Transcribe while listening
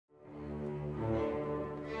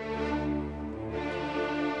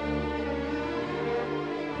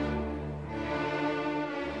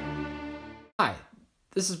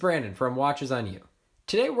This is Brandon from Watches on You.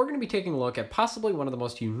 Today we're going to be taking a look at possibly one of the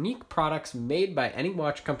most unique products made by any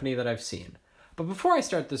watch company that I've seen. But before I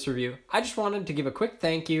start this review, I just wanted to give a quick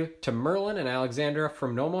thank you to Merlin and Alexandra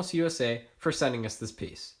from Nomos USA for sending us this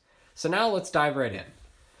piece. So now let's dive right in.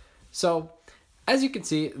 So, as you can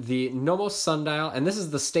see, the Nomos Sundial, and this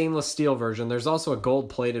is the stainless steel version. There's also a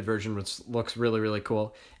gold-plated version which looks really, really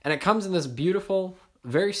cool. And it comes in this beautiful,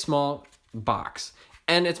 very small box.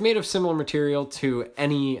 And it's made of similar material to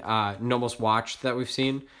any Nomos watch that we've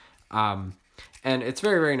seen. And it's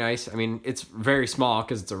very, very nice. I mean, it's very small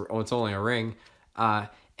because it's only a ring. And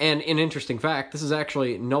an interesting fact, this is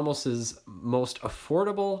actually Nomos's most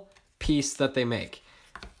affordable piece that they make.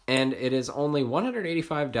 And it is only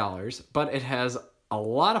 $185, but it has a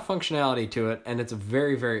lot of functionality to it, and it's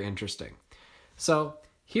very, very interesting. So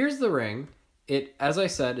here's the ring. It, as I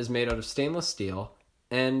said, is made out of stainless steel,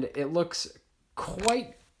 and it looks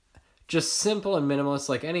quite just simple and minimalist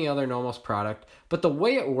like any other Nomos product, but the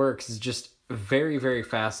way it works is just very, very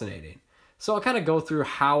fascinating. So I'll kind of go through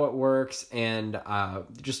how it works and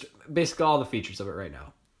just basically all the features of it right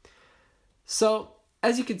now. So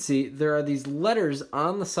as you can see, there are these letters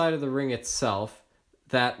on the side of the ring itself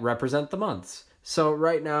that represent the months. So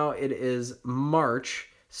right now it is March,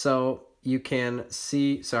 so you can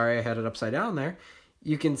see, sorry I had it upside down there,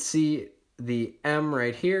 you can see the M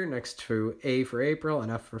right here next to A for April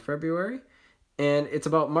and F for February. And it's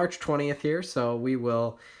about March 20th here, so we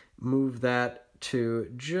will move that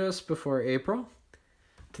to just before April,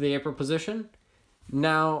 to the April position.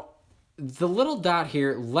 Now, the little dot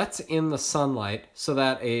here lets in the sunlight so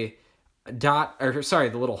that the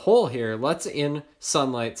little hole here lets in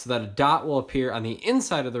sunlight so that a dot will appear on the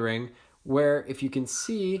inside of the ring, where if you can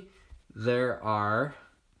see, there are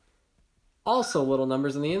also little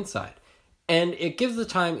numbers on the inside. And it gives the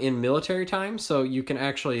time in military time, so you can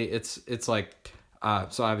actually, it's like,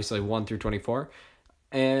 so obviously 1 through 24.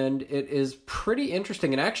 And it is pretty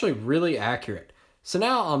interesting and actually really accurate. So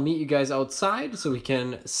now I'll meet you guys outside so we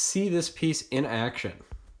can see this piece in action.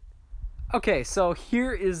 Okay, so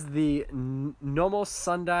here is the Nomos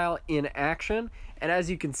Sundial in action. And as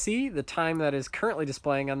you can see, the time that is currently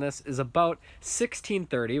displaying on this is about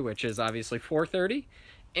 16:30, which is obviously 4:30.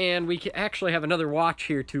 And we can actually have another watch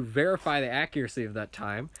here to verify the accuracy of that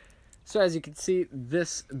time. So as you can see,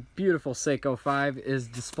 this beautiful Seiko 5 is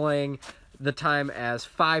displaying the time as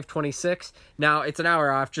 5:26. Now, it's an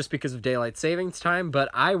hour off just because of daylight savings time, but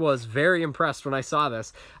I was very impressed when I saw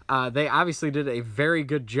this. They obviously did a very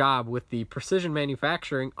good job with the precision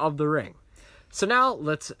manufacturing of the ring. So now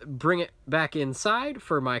let's bring it back inside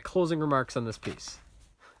for my closing remarks on this piece.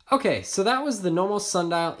 Okay, so that was the Nomos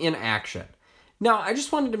Sundial in action. Now, I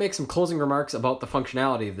just wanted to make some closing remarks about the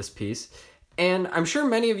functionality of this piece, and I'm sure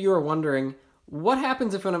many of you are wondering, what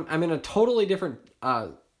happens if I'm in a totally different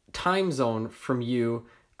time zone from you,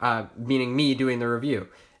 meaning me doing the review?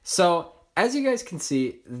 So, as you guys can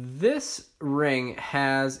see, this ring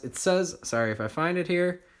has, it says, sorry if I find it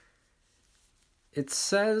here, it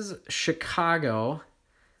says Chicago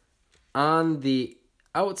on the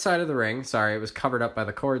outside of the ring. Sorry, it was covered up by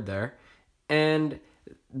the cord there. And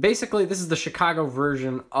basically, this is the Chicago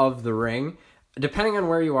version of the ring. Depending on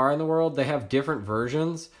where you are in the world, they have different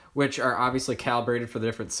versions, which are obviously calibrated for the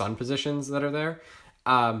different sun positions that are there.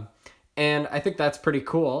 And I think that's pretty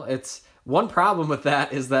cool. It's one problem with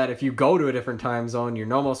that is that if you go to a different time zone, your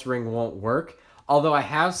Nomos ring won't work. Although I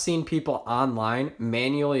have seen people online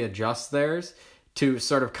manually adjust theirs to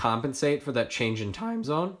sort of compensate for that change in time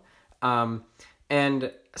zone.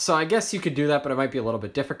 And so I guess you could do that, but it might be a little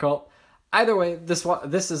bit difficult. Either way,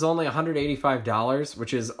 this is only $185,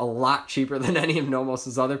 which is a lot cheaper than any of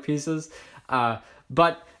Nomos's other pieces.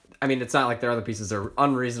 But I mean, it's not like their other pieces are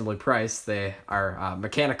unreasonably priced. They are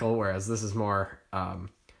mechanical, whereas this is more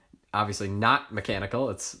obviously not mechanical.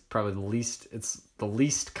 It's probably the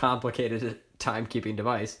least complicated timekeeping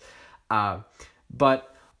device.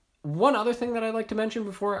 But one other thing that I'd like to mention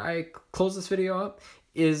before I close this video up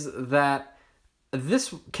is that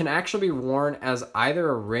this can actually be worn as either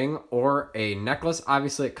a ring or a necklace.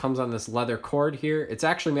 Obviously, it comes on this leather cord here. It's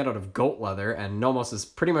actually made out of goat leather, and Nomos is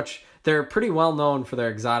they're pretty well known for their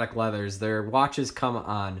exotic leathers. Their watches come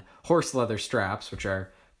on horse leather straps, which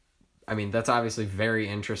are, I mean, that's obviously very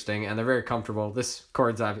interesting, and they're very comfortable. This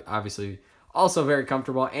cord's obviously also very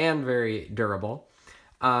comfortable and very durable,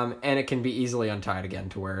 and it can be easily untied again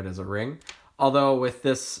to wear it as a ring. Although with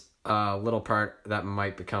this little part, that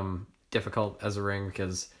might become difficult as a ring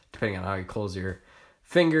because depending on how you close your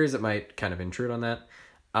fingers, it might kind of intrude on that.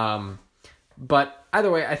 But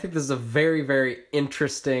either way, I think this is a very, very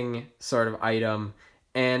interesting sort of item,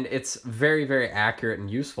 and it's very, very accurate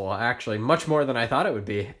and useful, actually, much more than I thought it would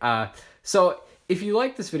be. So if you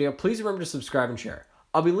like this video, please remember to subscribe and share.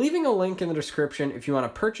 I'll be leaving a link in the description if you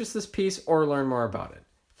want to purchase this piece or learn more about it.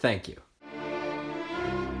 Thank you.